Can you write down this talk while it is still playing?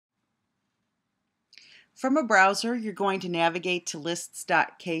From a browser, you're going to navigate to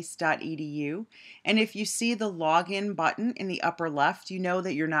lists.case.edu, and if you see the login button in the upper left, you know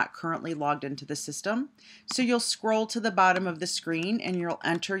that you're not currently logged into the system. So you'll scroll to the bottom of the screen and you'll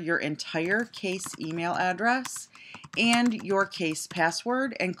enter your entire case email address and your case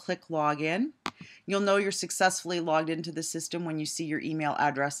password and click login. You'll know you're successfully logged into the system when you see your email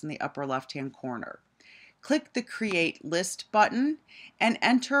address in the upper left-hand corner. Click the Create List button and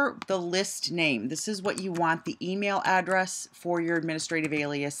enter the list name. This is what you want the email address for your administrative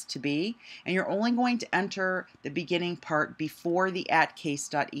alias to be, and you're only going to enter the beginning part before the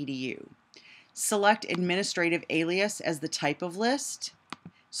 @case.edu. Select administrative alias as the type of list.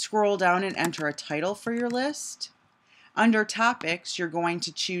 Scroll down and enter a title for your list. Under topics, you're going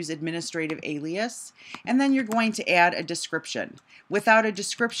to choose administrative alias, and then you're going to add a description. Without a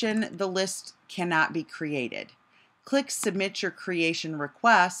description, the list cannot be created. Click Submit Your Creation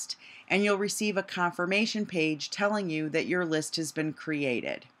Request, and you'll receive a confirmation page telling you that your list has been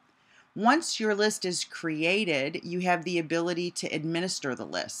created. Once your list is created, you have the ability to administer the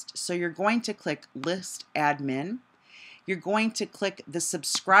list. So you're going to click List Admin. You're going to click the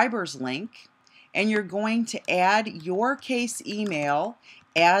subscribers link, and you're going to add your case email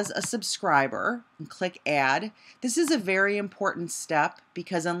as a subscriber and click Add. This is a very important step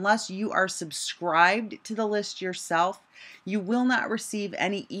because unless you are subscribed to the list yourself, you will not receive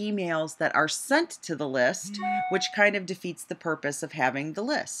any emails that are sent to the list, which kind of defeats the purpose of having the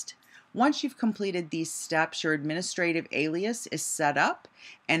list. Once you've completed these steps, your administrative alias is set up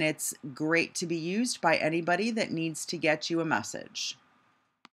and it's great to be used by anybody that needs to get you a message.